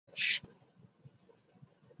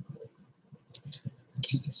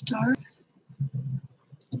Okay, start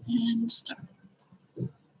and start.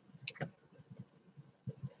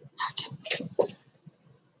 Okay.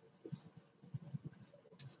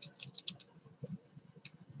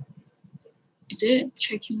 Is it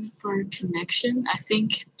checking for connection? I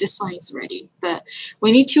think this one is ready, but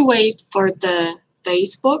we need to wait for the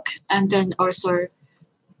Facebook and then also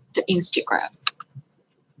the Instagram.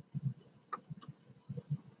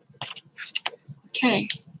 Okay.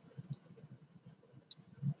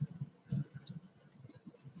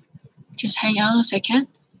 Just hang on a second.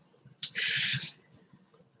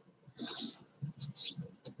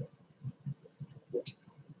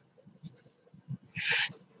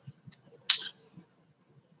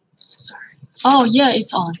 Sorry. Oh, yeah,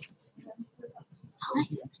 it's on. Hi.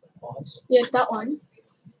 Yeah, that one.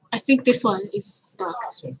 I think this one is stuck.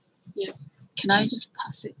 Yeah. Can I just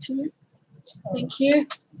pass it to you? Thank you.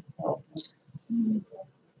 Mm.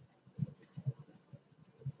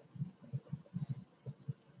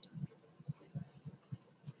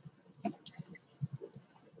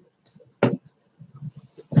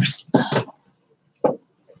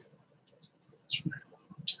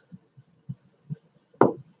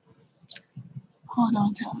 Hold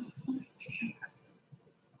on.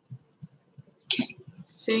 Okay.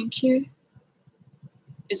 Thank you.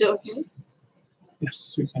 Is it okay?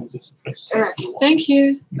 Yes, you can just press. All right. Thank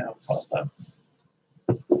you. Now for that.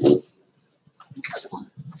 This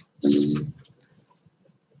one.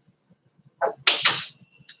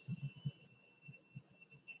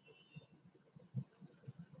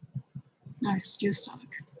 No, it's still stuck.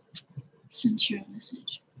 Sent you a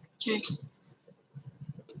message. Okay.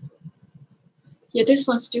 Yeah, this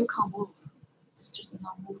one still can't move. It's just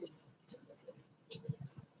not moving.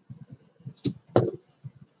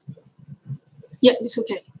 Yeah, it's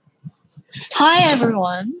okay. Hi,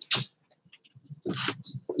 everyone.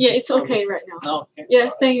 Yeah, it's okay right now. No, okay. Yeah,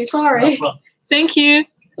 thank you. Sorry. No, Thank you.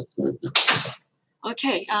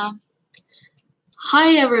 Okay.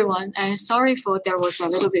 Hi, everyone, and sorry for there was a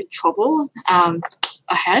little bit trouble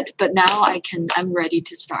ahead, but now I'm ready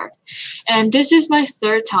to start. And this is my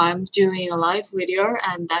third time doing a live video,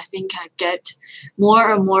 and I think I get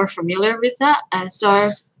more and more familiar with that. And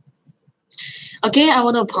so again, I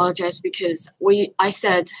want to apologize because I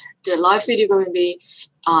said the live video going to be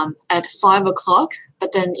at 5 o'clock,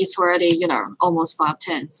 but then it's already almost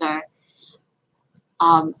 5:10. So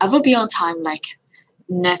I will be on time like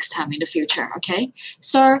next time in the future. Okay,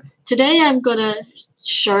 so today I'm gonna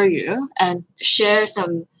show you and share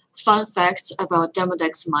some fun facts about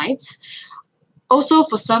Demodex mites. Also,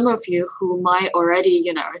 for some of you who might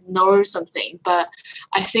already know something, but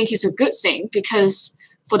I think it's a good thing because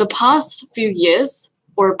for the past few years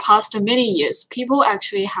or past many years, people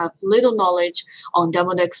actually have little knowledge on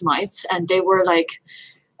Demodex mites, and they were like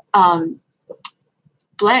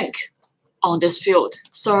blank on this field.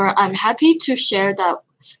 So I'm happy to share that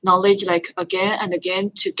knowledge like again and again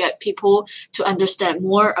to get people to understand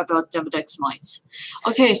more about Demodex mites.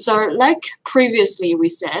 Okay, so like previously we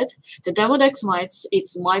said, the Demodex mites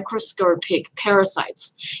is microscopic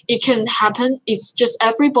parasites. It can happen, it's just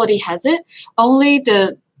everybody has it. Only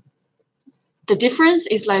the difference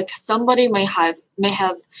is like somebody may have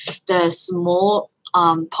the small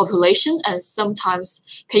population, and sometimes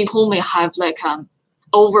people may have like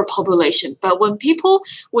overpopulation. But when people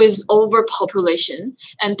with overpopulation,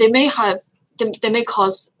 and they may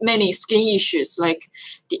cause many skin issues like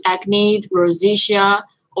the acne, rosacea,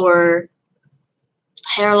 or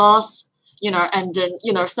hair loss, and then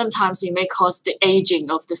sometimes it may cause the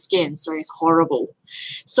aging of the skin, so it's horrible.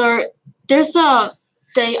 So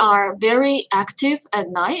they are very active at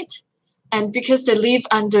night, and because they live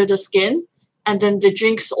under the skin, and then they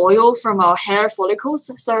drink oil from our hair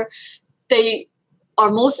follicles, so they are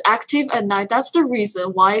most active at night. That's the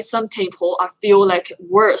reason why some people feel like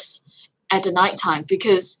worse at the nighttime,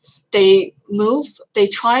 because they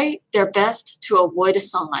try their best to avoid the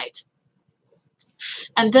sunlight.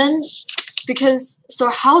 And then so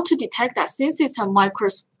how to detect that? Since it's a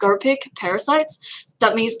microscopic parasite,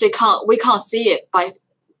 that means we can't see it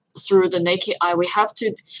through the naked eye. We have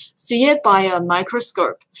to see it by a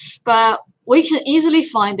microscope. But we can easily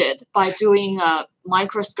find it by doing a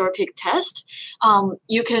microscopic test.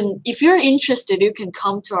 If you're interested, you can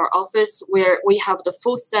come to our office where we have the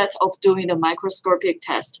full set of doing the microscopic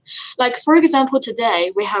test. Like for example,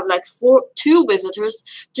 today we have like two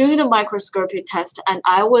visitors doing the microscopic test, and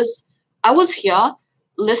I was here,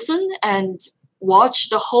 listen and watch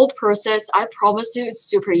the whole process. I promise you, it's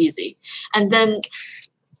super easy. And then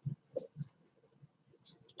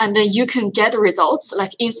you can get the results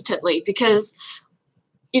like instantly, because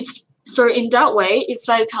it's so in that way, it's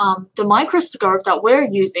like the microscope that we're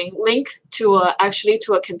using linked to actually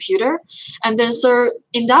to a computer, and then so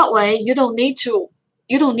in that way you don't need to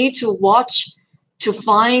watch to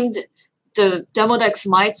find the Demodex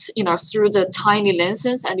mites, through the tiny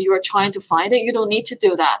lenses, and you are trying to find it. You don't need to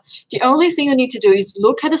do that. The only thing you need to do is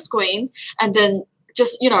look at the screen and then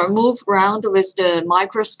just move around with the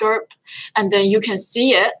microscope, and then you can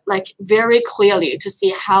see it like very clearly to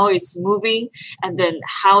see how it's moving, and then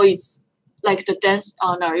how it's like the dense.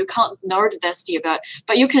 Oh no, you can't know the density of it,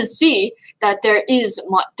 but you can see that there is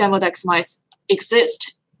Demodex mites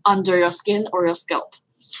exist under your skin or your scalp.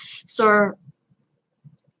 So,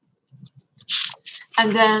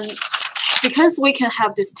 and then because we can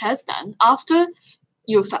have this test done after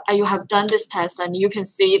you have done this test, and you can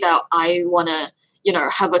see that I want to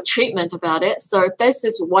have a treatment about it. So this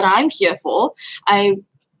is what I'm here for. I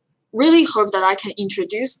really hope that I can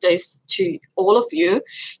introduce this to all of you.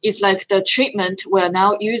 It's like the treatment we're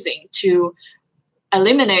now using to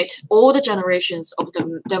eliminate all the generations of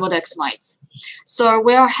the Demodex mites. So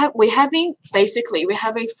we're having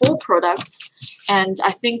 4 products, and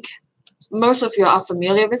I think most of you are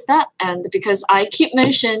familiar with that. And because I keep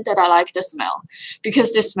mentioning that I like the smell,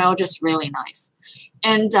 because the smell just really nice.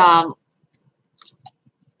 And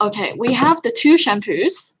okay, we have the 2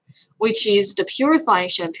 shampoos, which is the purifying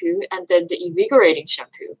shampoo and then the invigorating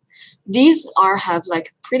shampoo. These have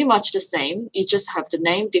like pretty much the same. You just have the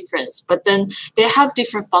name difference, but then they have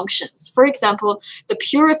different functions. For example, the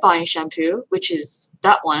purifying shampoo, which is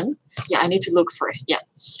that one. Yeah, I need to look for it. Yeah.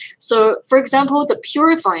 So for example, the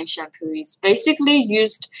purifying shampoo is basically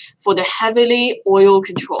used for the heavily oil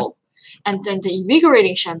control. And then the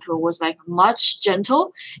invigorating shampoo was like much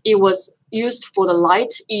gentle. It was used for the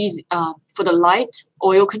light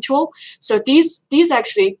oil control. So these 2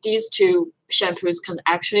 shampoos can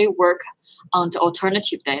actually work on the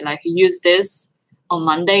alternative day. Like use this on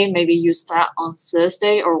Monday, maybe use that on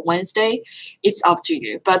Thursday or Wednesday. It's up to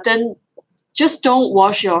you. But then just don't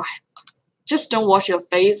wash your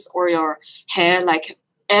face or your hair like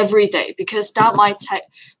every day, because that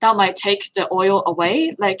might take the oil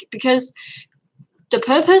away. Like, because the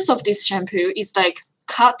purpose of this shampoo is like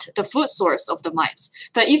cut the food source of the mites.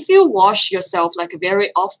 But if you wash yourself like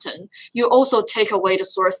very often, you also take away the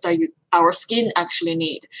source that our skin actually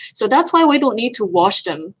need. So that's why we don't need to wash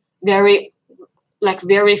them very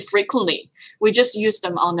frequently. We just use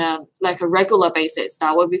them on a regular basis.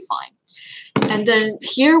 That will be fine. And then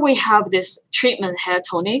here we have this treatment hair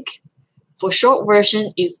tonic. For short version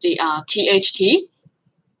is the THT.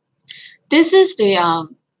 This is the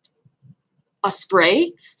a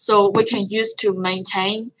spray, so we can use to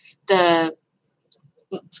maintain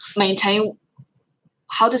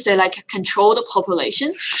control the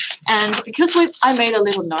population. And because I made a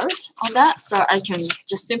little note on that, so I can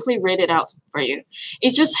just simply read it out for you.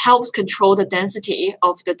 It just helps control the density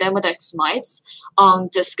of the Demodex mites on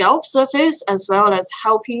the scalp surface, as well as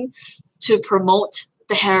helping to promote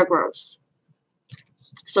the hair growth.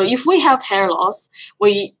 So if we have hair loss,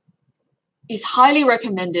 it's highly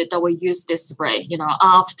recommended that we use this spray,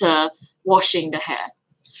 after washing the hair.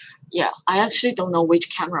 Yeah, I actually don't know which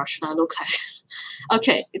camera should I look at.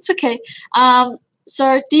 Okay, it's okay.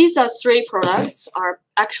 So these are 3 products are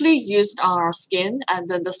actually used on our skin and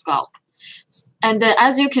then the scalp. And then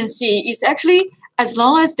as you can see, it's actually, as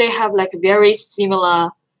long as they have like very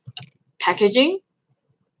similar packaging,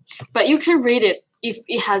 but you can read it if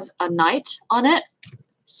it has a night on it.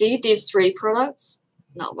 See these 3 products?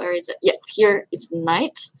 No, where is it? Yeah, here is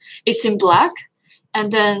night. It's in black.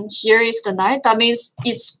 And then here is the night. That means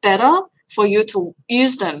it's better for you to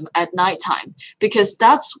use them at nighttime, because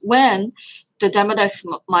that's when the Demodex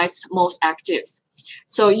mites most active.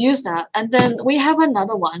 So use that. And then we have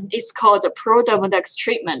another one. It's called the Pro Demodex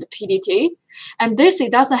Treatment, PDT. And this,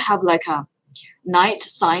 it doesn't have like a night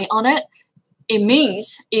sign on it. It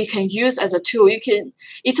means it can use as a tool.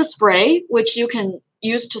 It's a spray which you can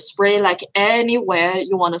use to spray like anywhere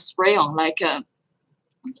you want to spray on, like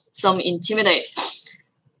some intimidate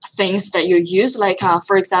things that you use, like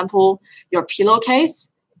for example, your pillowcase,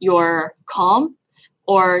 your comb,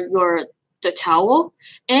 or the towel,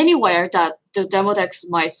 anywhere that the Demodex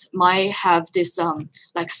mites might have this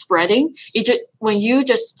like spreading. When you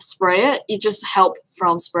just spray it, it just help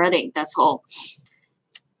from spreading. That's all.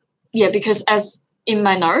 Yeah, because as in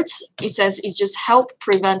my notes, it says it just help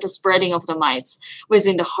prevent the spreading of the mites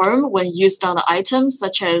within the home when used on the items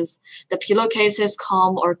such as the pillowcases,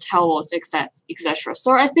 comb, or towels, etc.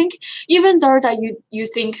 So I think even though that you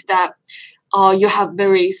think that you have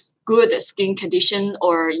very good skin condition,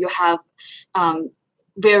 or you have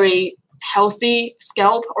very healthy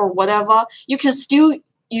scalp or whatever, you can still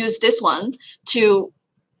use this one to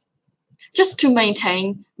just to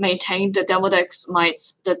maintain the Demodex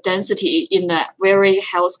mites, the density in a very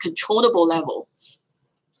health controllable level.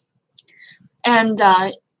 And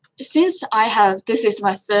since this is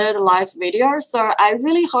my third live video, so I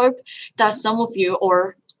really hope that some of you,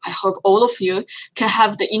 or I hope all of you, can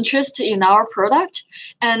have the interest in our product.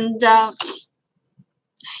 And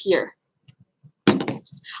here,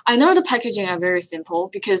 I know the packaging are very simple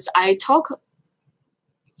because I talked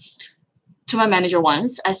to my manager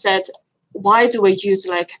once. I said, why do we use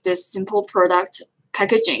like this simple product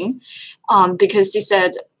packaging? Because he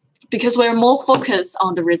said, because we're more focused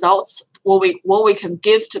on the results, what we can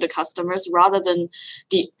give to the customers rather than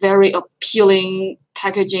the very appealing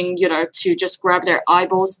packaging, to just grab their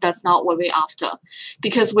eyeballs. That's not what we're after,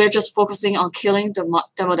 because we're just focusing on killing the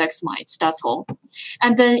Demodex mites. That's all.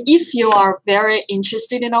 And then if you are very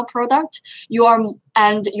interested in our product, you are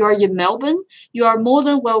in Melbourne, you are more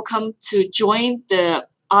than welcome to join the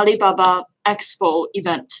Alibaba Expo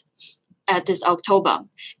event at this October.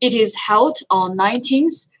 It is held on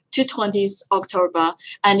 19th to 20th October,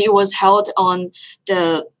 and it was held on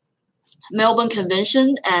the Melbourne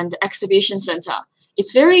Convention and Exhibition Centre.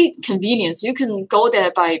 It's very convenient. You can go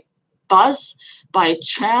there by bus, by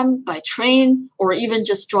tram, by train, or even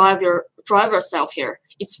just drive yourself here.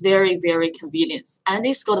 It's very, very convenient, and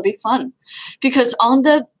it's going to be fun, because on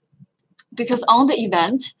the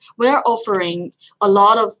event we're offering a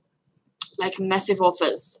lot of like massive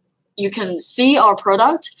offers. You can see our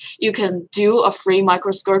product, you can do a free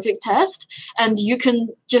microscopic test, and you can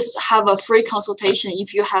just have a free consultation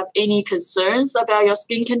if you have any concerns about your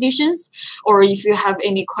skin conditions, or if you have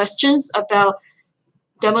any questions about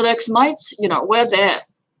Demodex mites. We're there.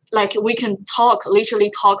 Like, we can literally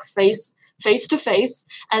talk face to face.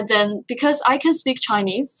 And then, because I can speak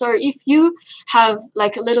Chinese, so if you have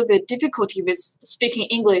like a little bit difficulty with speaking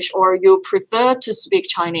English, or you prefer to speak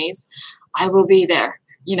Chinese, I will be there.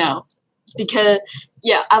 Because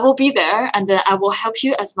I will be there, and then I will help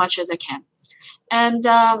you as much as I can. And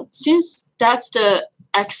since that's the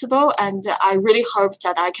expo, and I really hope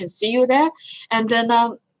that I can see you there. And then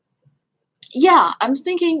I'm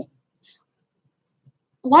thinking,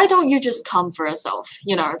 why don't you just come for yourself,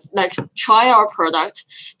 like try our product?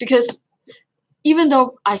 Because even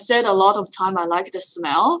though I said a lot of time I like the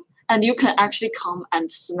smell, and you can actually come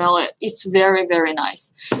and smell it, it's very, very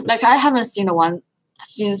nice. Like, I haven't seen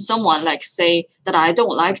someone like say that I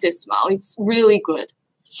don't like this smell. It's really good.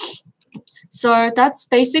 So that's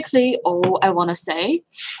basically all I want to say.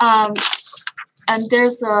 And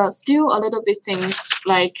there's still a little bit things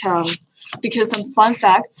like because some fun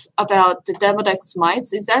facts about the Demodex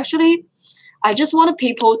mites is actually, I just wanted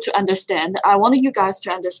people to understand. I wanted you guys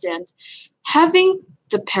to understand, having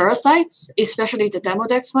the parasites, especially the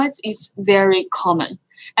Demodex mites, is very common,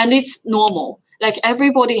 and it's normal. Like,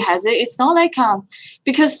 everybody has it. It's not like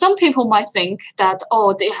because some people might think that,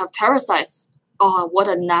 oh, they have parasites. Oh, what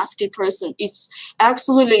a nasty person. It's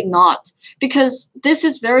absolutely not, because this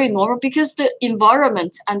is very normal, because the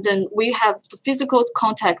environment, and then we have the physical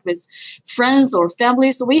contact with friends or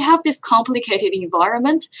families. So we have this complicated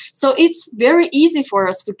environment. So it's very easy for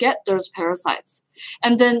us to get those parasites.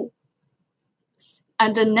 And then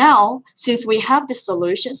now, since we have this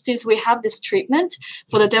solution, since we have this treatment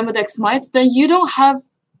for the Demodex mites, then you don't have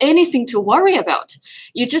anything to worry about.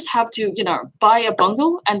 You just have to, buy a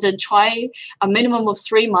bundle and then try a minimum of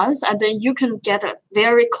 3 months, and then you can get a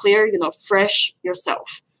very clear, fresh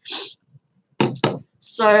yourself.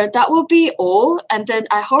 So that will be all. And then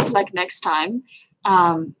I hope like next time,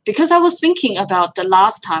 because I was thinking about the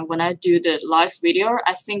last time when I do the live video,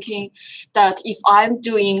 I was thinking that if I'm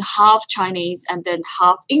doing half Chinese and then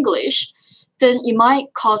half English, then it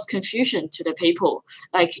might cause confusion to the people.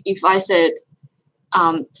 Like, if I said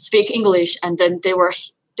speak English, and then they were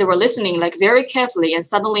listening like very carefully, and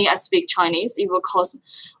suddenly I speak Chinese, it will cause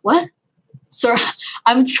what? So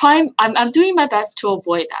I'm doing my best to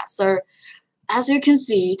avoid that. So as you can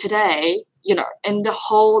see today, in the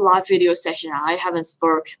whole live video session, I haven't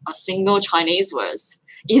spoke a single Chinese words.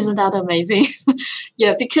 Isn't that amazing?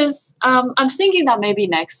 Yeah, because I'm thinking that maybe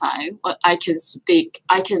next time I can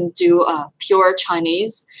do a pure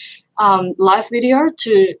Chinese live video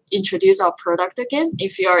to introduce our product again,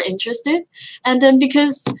 if you are interested. And then,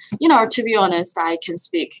 because, to be honest, I can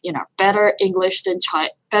speak, better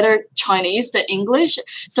Chinese than English.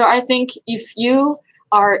 So I think if you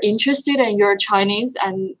are interested and you're Chinese,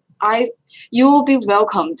 and you will be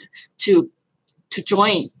welcomed to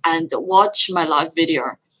join and watch my live video.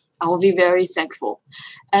 I will be very thankful.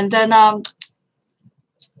 And then,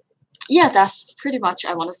 that's pretty much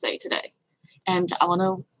I want to say today. And I want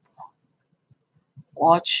to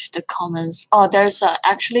watch the comments. Oh, there's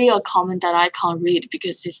actually a comment that I can't read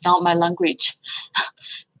because it's not my language.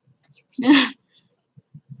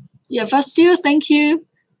 Yeah, but still, thank you.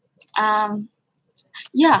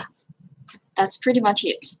 Yeah, that's pretty much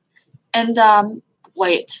it. And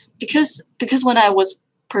wait, because when I was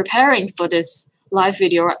preparing for this live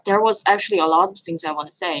video, there was actually a lot of things I want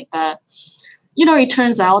to say, but you know, it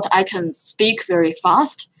turns out I can speak very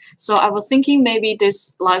fast. So I was thinking maybe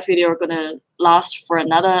this live video gonna last for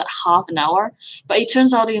another half an hour, but it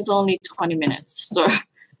turns out it's only 20 minutes. So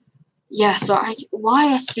yeah, so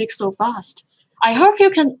why I speak so fast? I hope you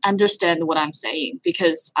can understand what I'm saying,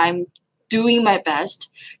 because I'm doing my best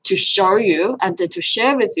to show you and then to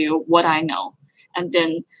share with you what I know. And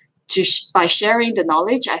then by sharing the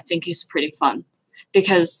knowledge, I think is pretty fun,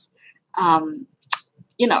 because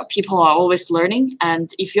you know, people are always learning,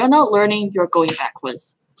 and if you're not learning, you're going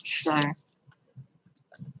backwards. So,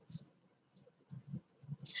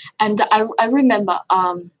 and I remember,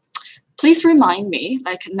 please remind me,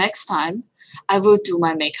 like next time I will do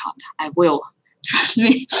my makeup. I will, trust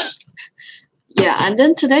me. Yeah, and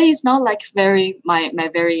then today is not like my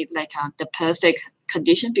very like the perfect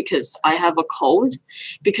condition, because I have a cold,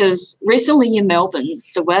 because recently in Melbourne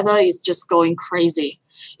the weather is just going crazy.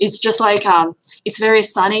 It's just like it's very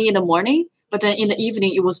sunny in the morning, but then in the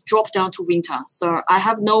evening it was dropped down to winter. So I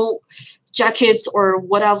have no jackets or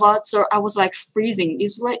whatever, so I was like freezing.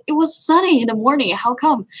 It's like it was sunny in the morning. How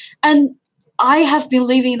come? And I have been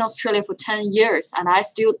living in Australia for 10 years and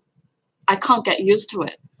I can't get used to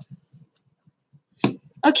it.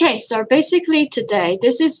 Okay, so basically today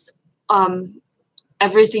this is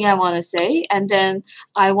everything I want to say, and then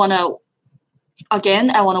I want to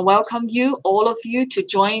welcome you, all of you, to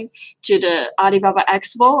join to the Alibaba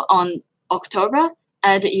Expo on October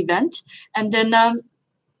at the event. And then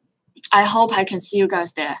I hope I can see you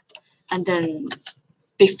guys there. And then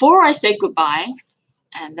before I say goodbye,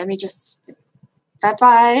 and let me just,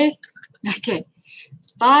 bye-bye. Okay,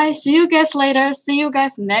 bye. See you guys later. See you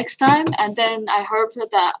guys next time. And then I hope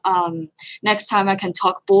that next time I can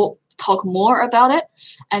talk more about it.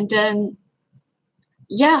 And then,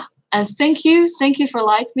 yeah. And thank you for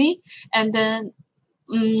liking me. And then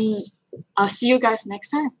I'll see you guys next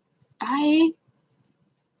time. Bye.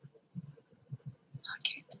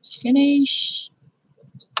 Okay, let's finish.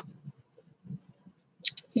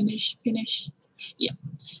 Finish. Yeah.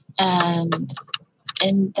 And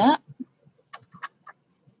end that.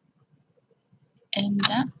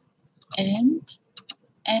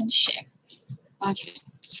 And share. Okay.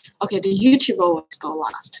 Okay, the YouTube always go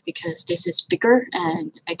last because this is bigger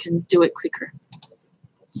and I can do it quicker.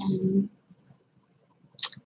 And